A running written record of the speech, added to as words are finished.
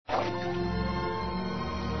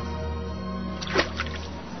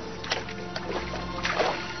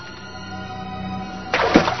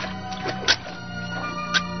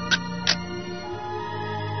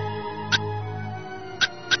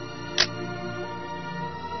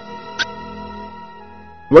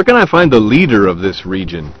Where can I find the leader of this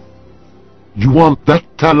region? You want that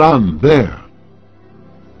Talan there.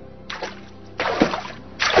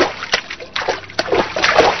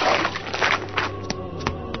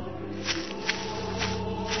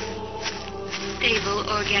 Stable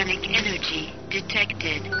organic energy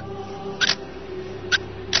detected.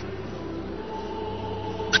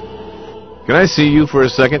 Can I see you for a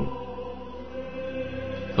second?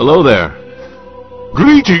 Hello there.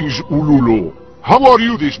 Greetings, Ululu. How are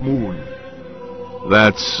you this moon?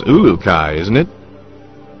 That's Ululkai, isn't it?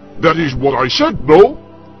 That is what I said, no?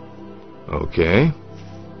 Okay.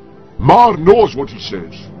 Mar knows what he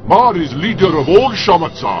says. Mar is leader of all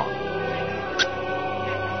Shamatzar.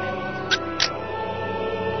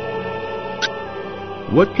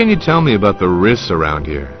 What can you tell me about the Riss around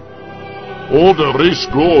here? All the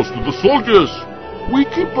risk goes to the soldiers. We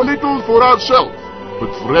keep a little for ourselves. But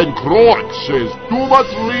friend Croix says too much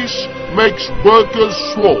risk makes workers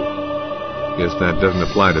slow. Guess that doesn't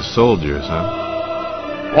apply to soldiers,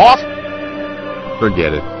 huh? What?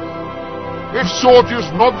 Forget it. If soldiers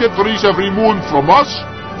not get risk every moon from us,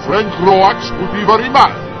 friend Croix would be very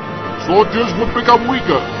mad. Soldiers would become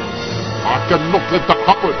weaker. I cannot let that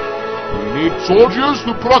happen. We need soldiers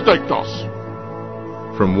to protect us.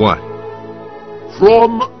 From what?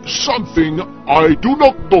 From something I do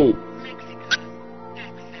not know.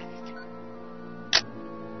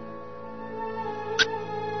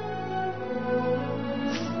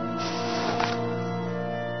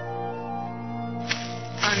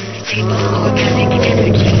 Unstable organic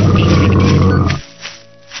energy detected.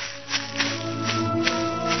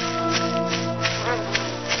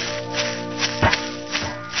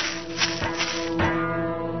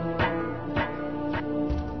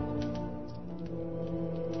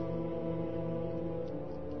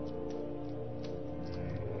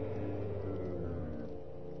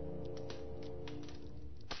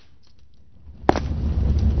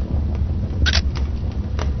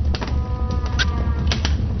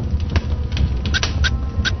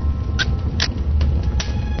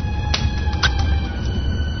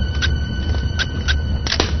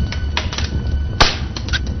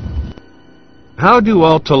 How do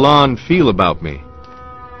all Talan feel about me?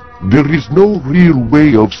 There is no real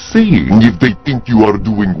way of saying if they think you are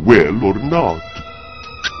doing well or not.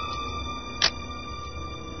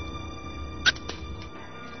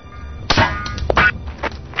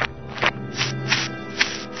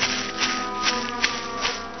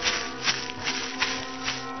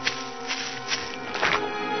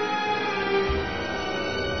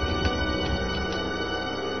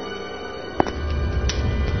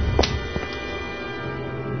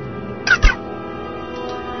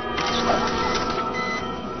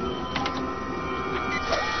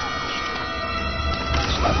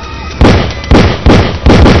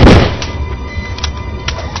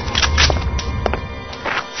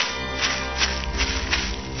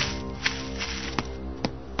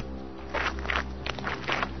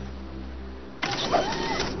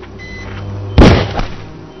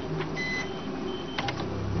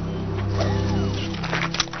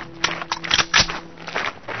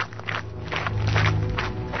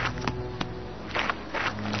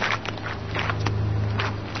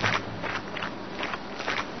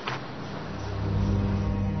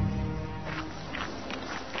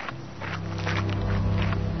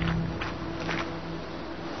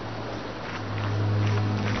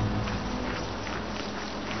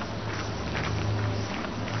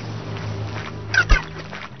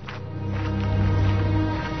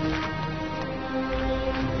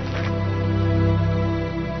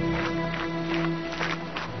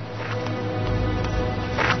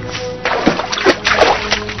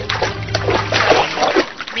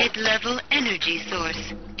 Mid-level energy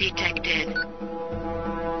source detected.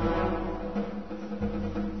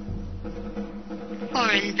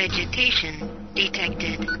 Foreign vegetation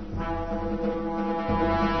detected.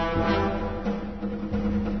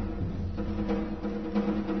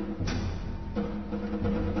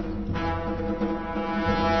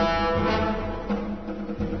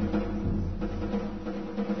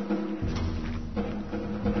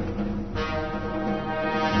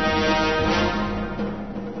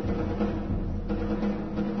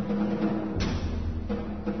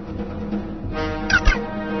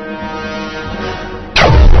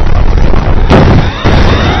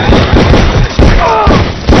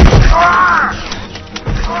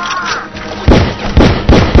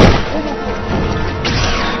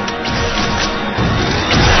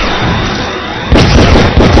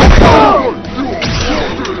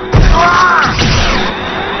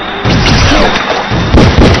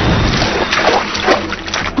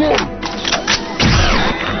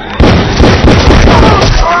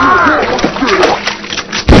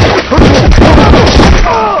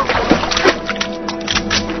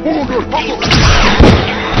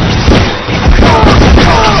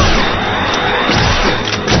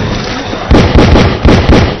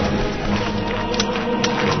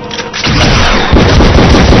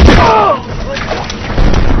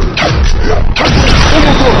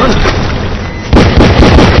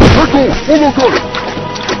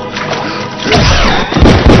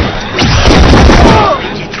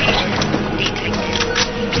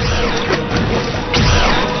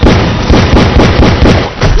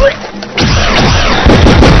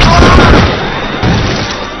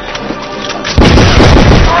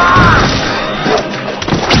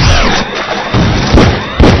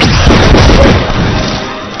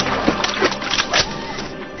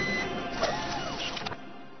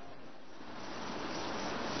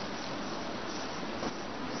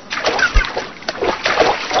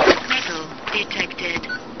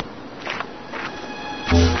 detected.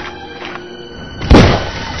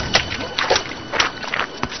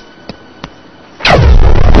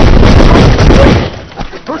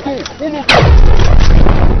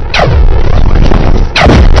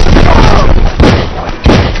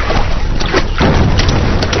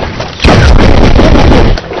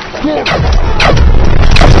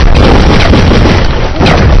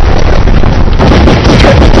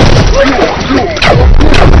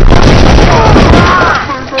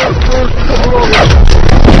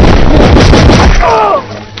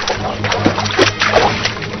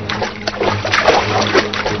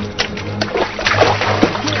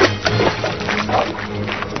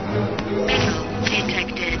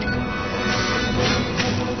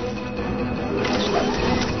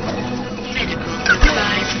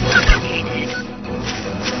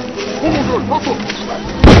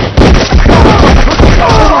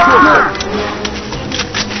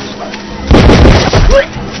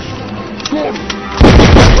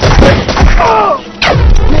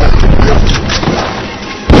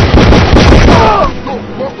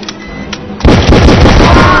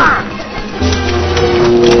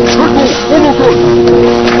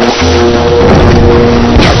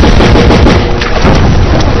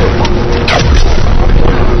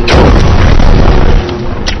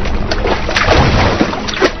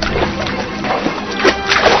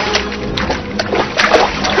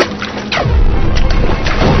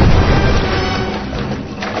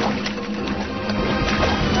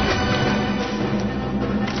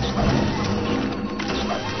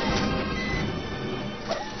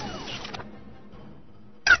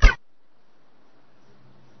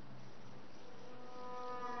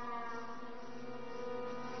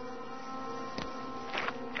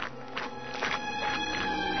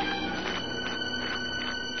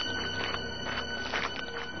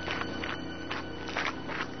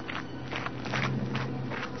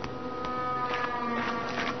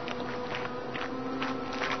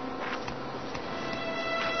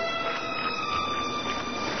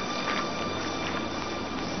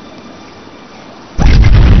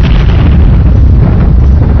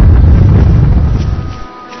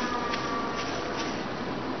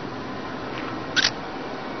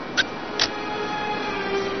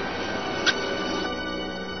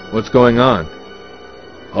 What's going on?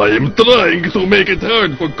 I am trying to make it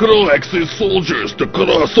hard for Croax's soldiers to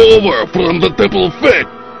cross over from the Temple Fate,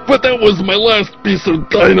 but that was my last piece of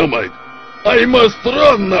dynamite. I must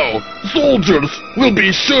run now. Soldiers will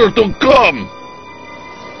be sure to come.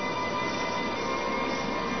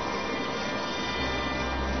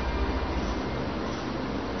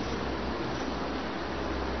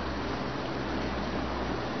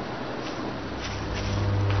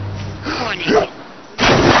 Warning.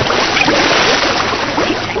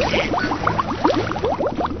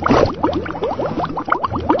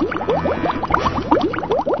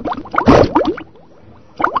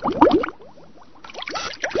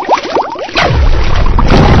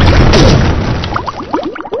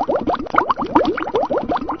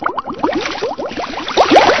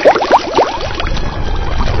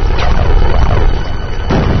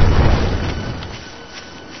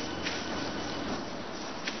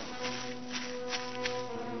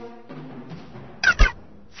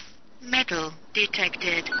 Metal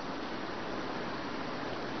detected.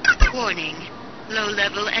 Warning.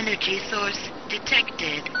 Low-level energy source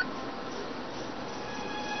detected.